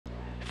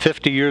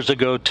50 years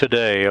ago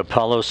today,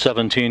 Apollo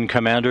 17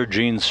 Commander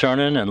Gene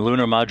Cernan and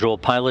Lunar Module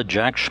pilot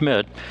Jack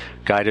Schmitt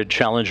guided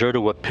Challenger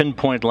to a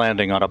pinpoint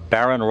landing on a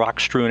barren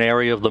rock-strewn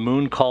area of the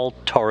moon called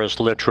Taurus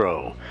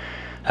Littrow.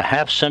 A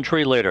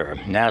half-century later,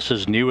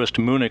 NASA's newest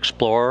moon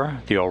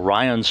explorer, the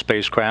Orion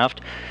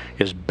spacecraft,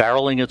 is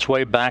barreling its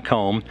way back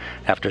home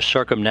after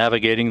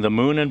circumnavigating the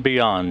moon and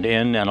beyond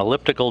in an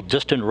elliptical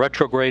distant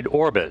retrograde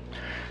orbit,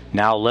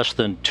 now less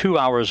than 2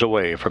 hours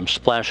away from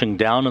splashing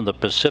down in the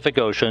Pacific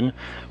Ocean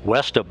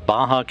west of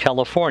Baja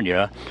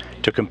California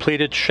to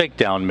complete its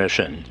shakedown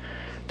mission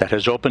that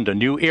has opened a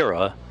new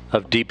era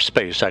of deep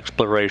space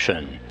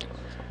exploration.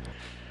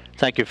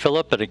 Thank you,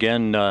 Philip. And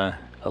again, a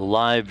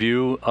live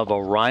view of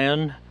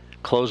Orion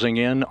closing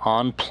in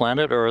on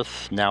planet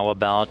Earth, now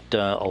about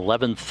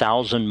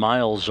 11,000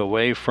 miles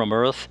away from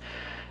Earth,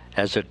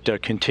 as it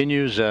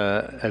continues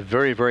a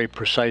very, very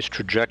precise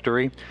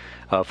trajectory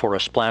for a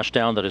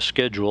splashdown that is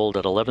scheduled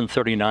at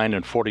 11:39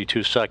 and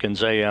 42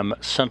 seconds a.m.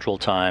 Central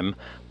Time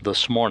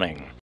this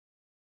morning.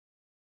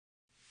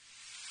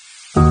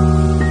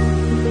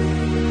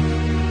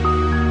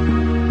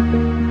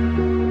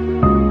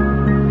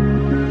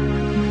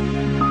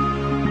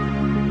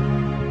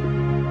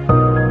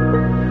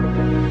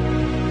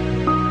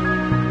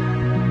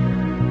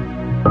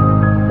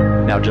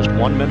 Now just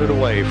 1 minute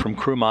away from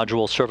crew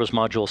module, service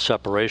module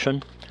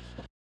separation.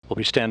 We'll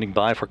be standing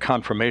by for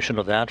confirmation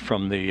of that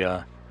from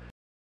the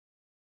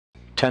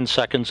 10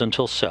 seconds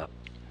until SEP.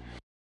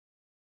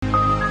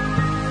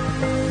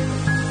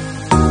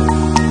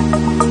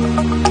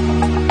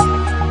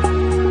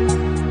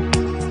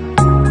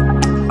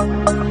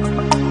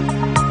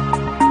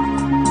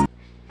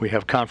 We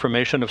have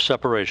confirmation of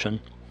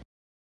separation.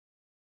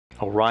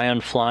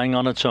 Orion flying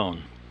on its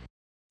own.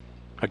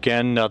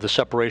 Again, the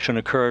separation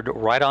occurred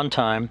right on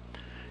time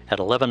at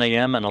 11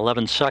 a.m. and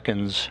 11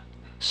 seconds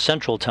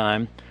Central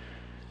Time,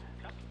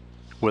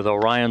 with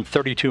Orion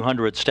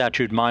 3,200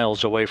 statute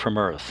miles away from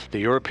Earth. The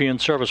European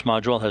service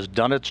module has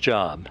done its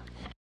job.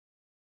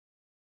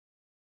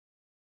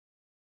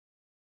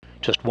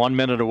 Just 1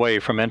 minute away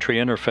from entry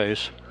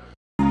interface.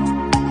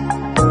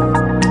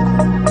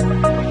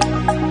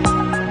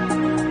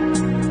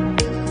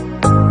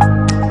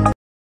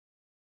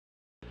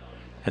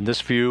 And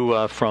this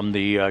view from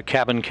the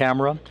cabin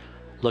camera,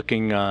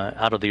 looking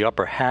out of the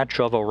upper hatch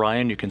of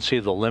Orion, you can see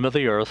the limb of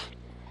the Earth.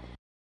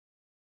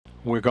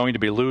 We're going to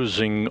be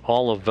losing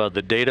all of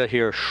the data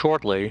here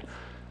shortly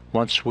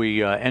once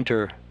we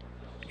enter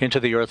into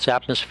the Earth's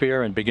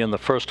atmosphere and begin the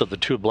first of the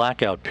two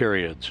blackout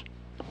periods.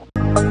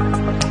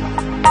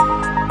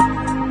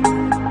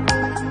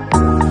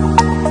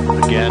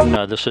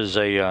 Again, this is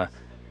a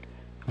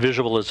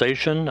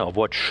visualization of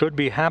what should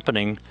be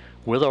happening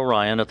with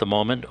Orion at the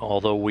moment,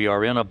 although we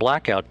are in a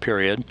blackout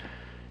period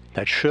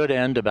that should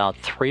end about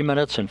 3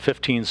 minutes and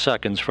 15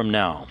 seconds from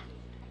now.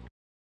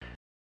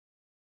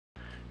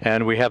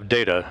 And we have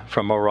data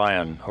from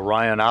Orion.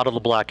 Orion out of the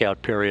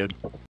blackout period.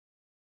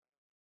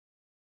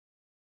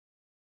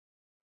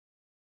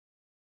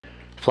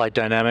 Flight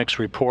Dynamics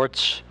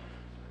reports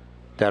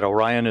that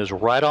Orion is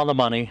right on the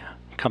money,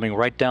 coming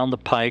right down the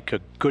pike. A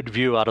good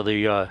view out of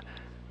the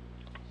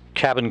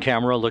cabin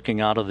camera,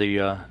 looking out of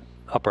the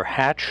upper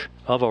hatch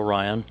of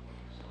Orion.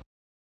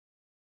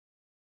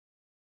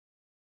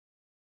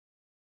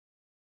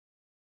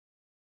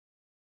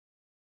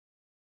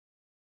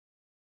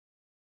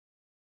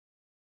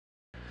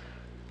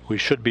 We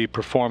should be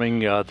performing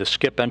the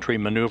skip entry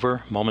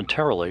maneuver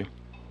momentarily.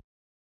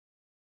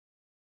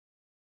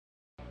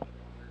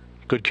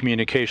 Good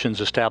communications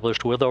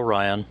established with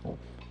Orion.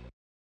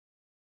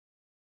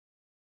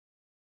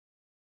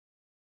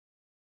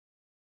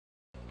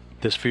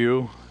 This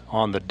view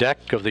on the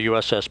deck of the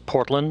USS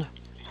Portland.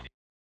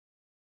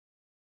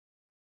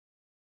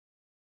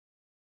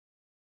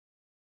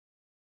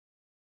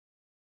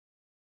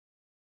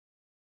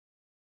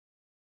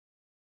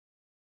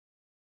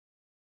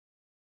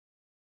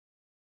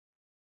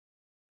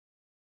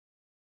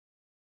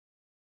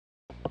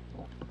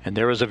 And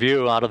there is a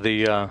view out of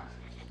the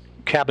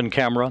cabin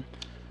camera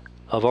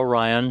of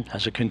Orion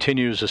as it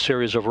continues a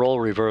series of role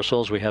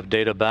reversals. We have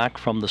data back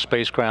from the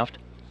spacecraft.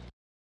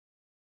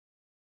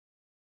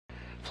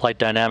 Flight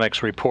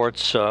Dynamics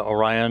reports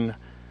Orion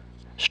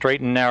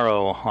straight and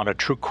narrow on a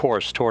true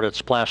course toward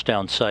its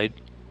splashdown site.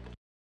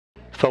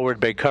 Forward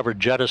bay covered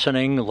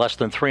jettisoning less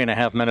than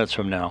 3.5 minutes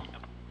from now.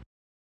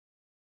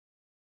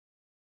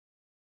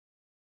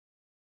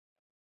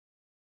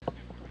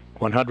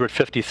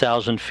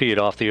 $150,000 feet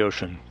off the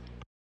ocean.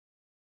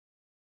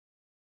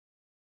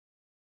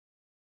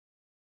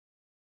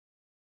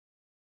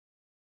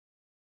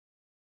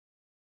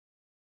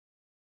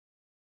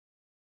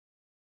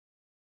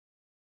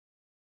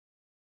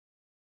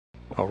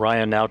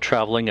 Orion now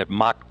traveling at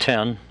Mach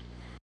 10.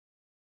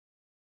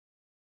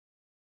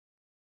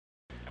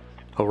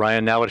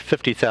 Orion now at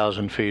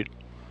 50,000 feet.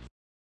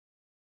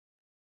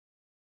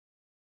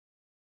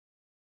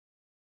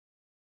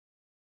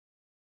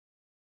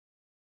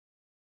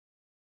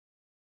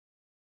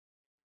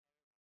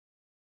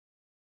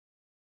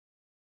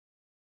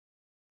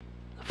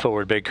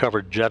 Forward bay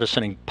covered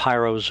jettisoning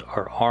pyros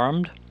are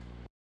armed.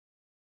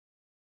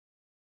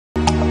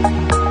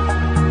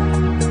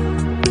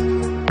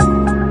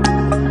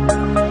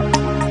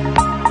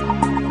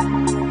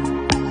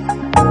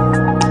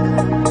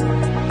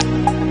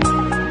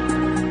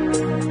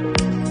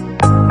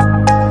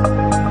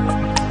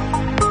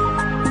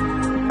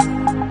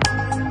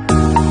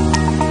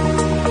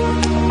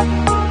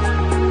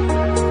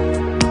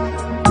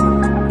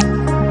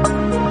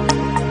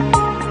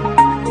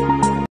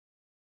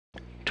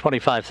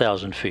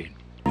 $25,000 feet.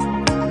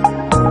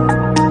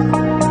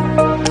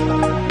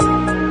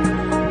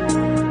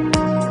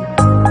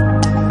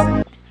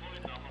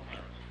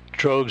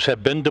 Drogues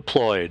have been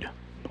deployed.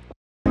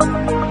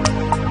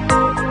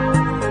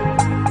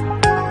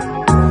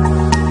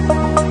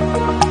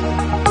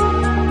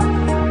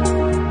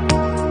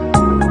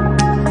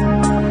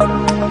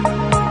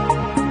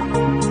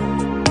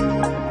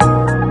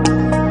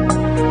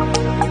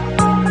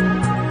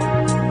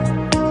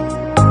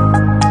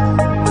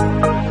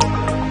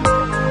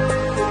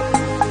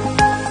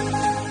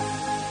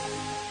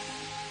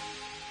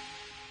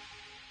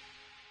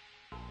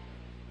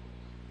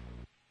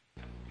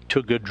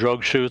 Two good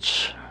drogue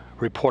shoots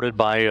reported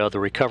by the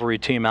recovery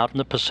team out in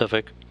the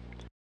Pacific.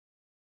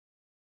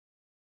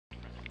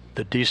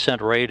 The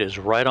descent rate is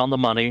right on the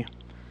money.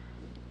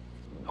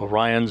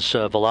 Orion's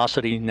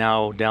velocity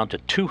now down to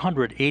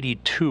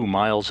 282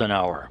 miles an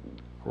hour.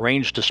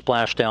 Range to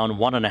splashdown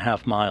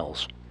 1.5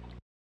 miles.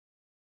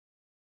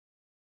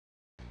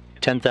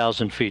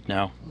 10,000 feet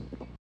now.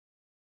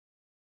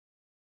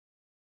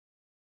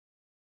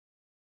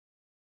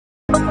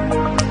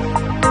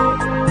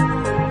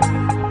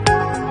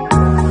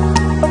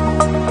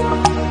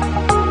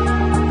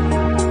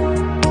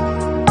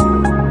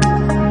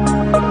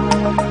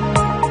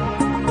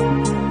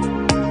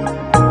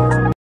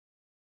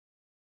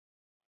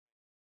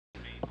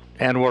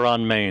 And we're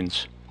on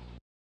mains.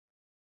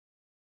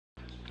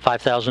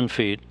 5,000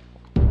 feet.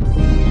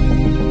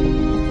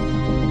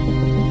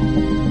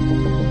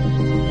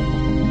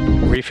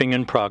 Reefing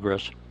in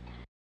progress.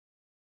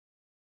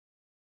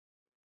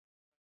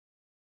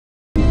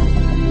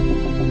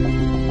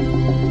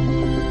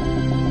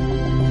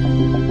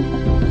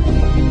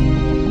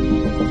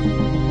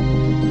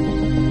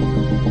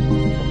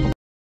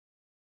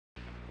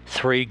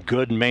 Three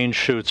good main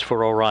shoots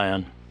for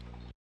Orion.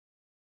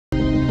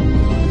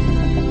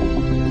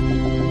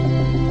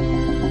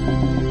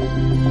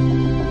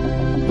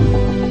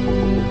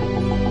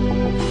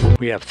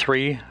 We have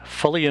 3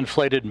 fully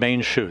inflated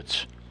main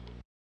chutes.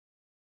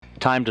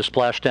 Time to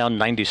splash down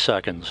 90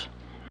 seconds.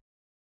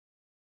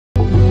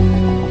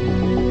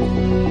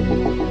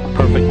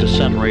 Perfect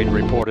descent rate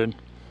reported.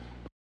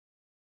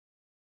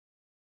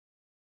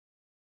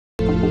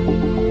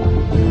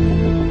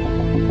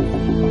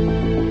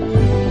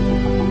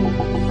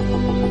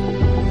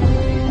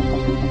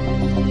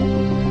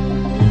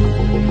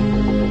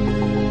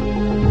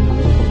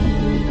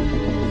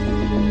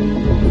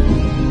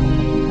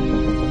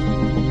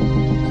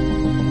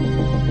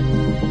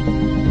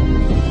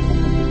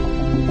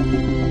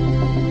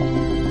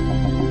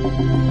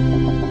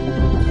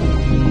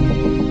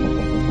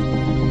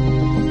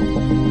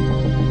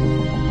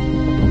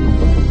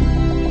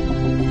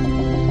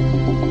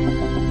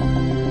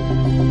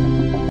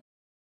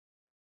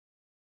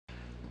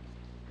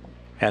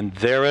 And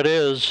there it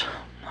is,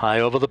 high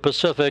over the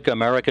Pacific,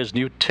 America's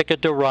new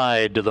ticket to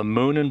ride to the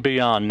moon and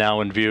beyond now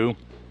in view.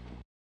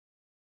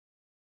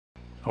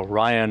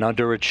 Orion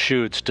under its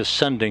chutes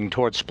descending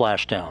towards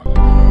splashdown.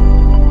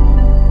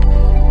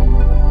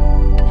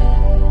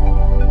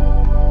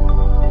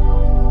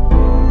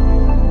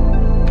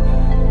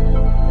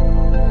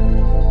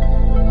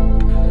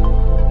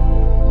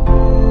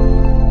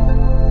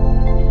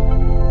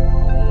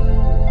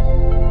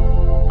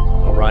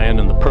 Orion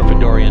in the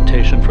perfect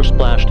orientation for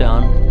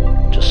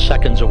splashdown, just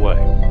seconds away.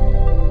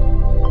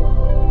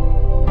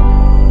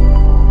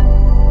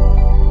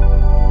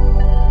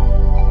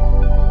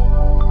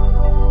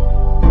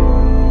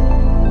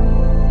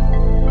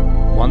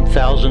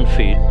 Thousand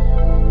feet.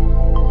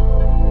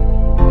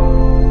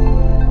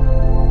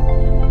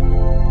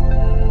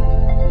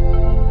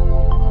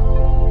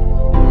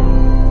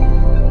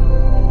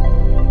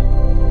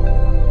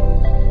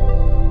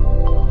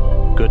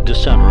 Good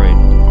descent rate.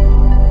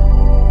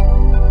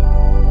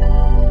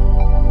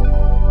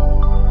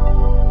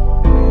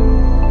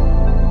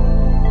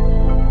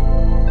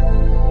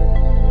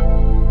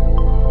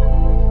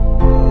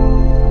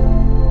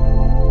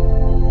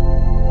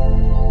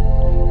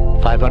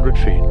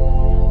 feet.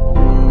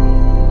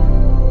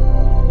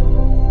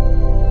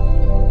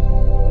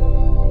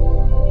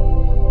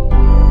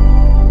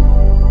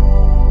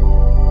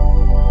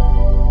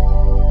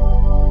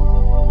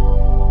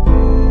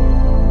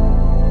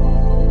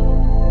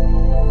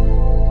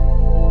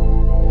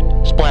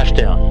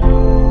 Splashdown.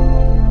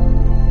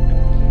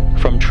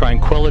 From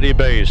Tranquility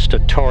Base to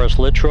Taurus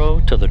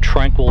Littrow to the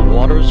tranquil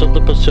waters of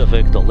the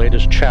Pacific, the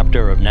latest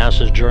chapter of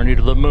NASA's journey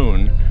to the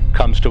moon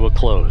comes to a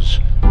close.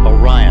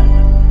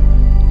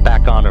 Orion,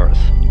 back on Earth.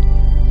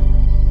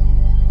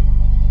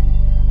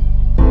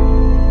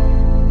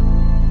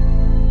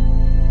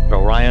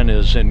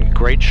 is in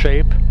great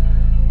shape.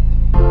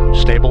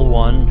 Stable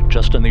 1,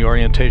 just in the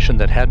orientation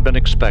that had been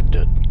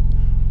expected.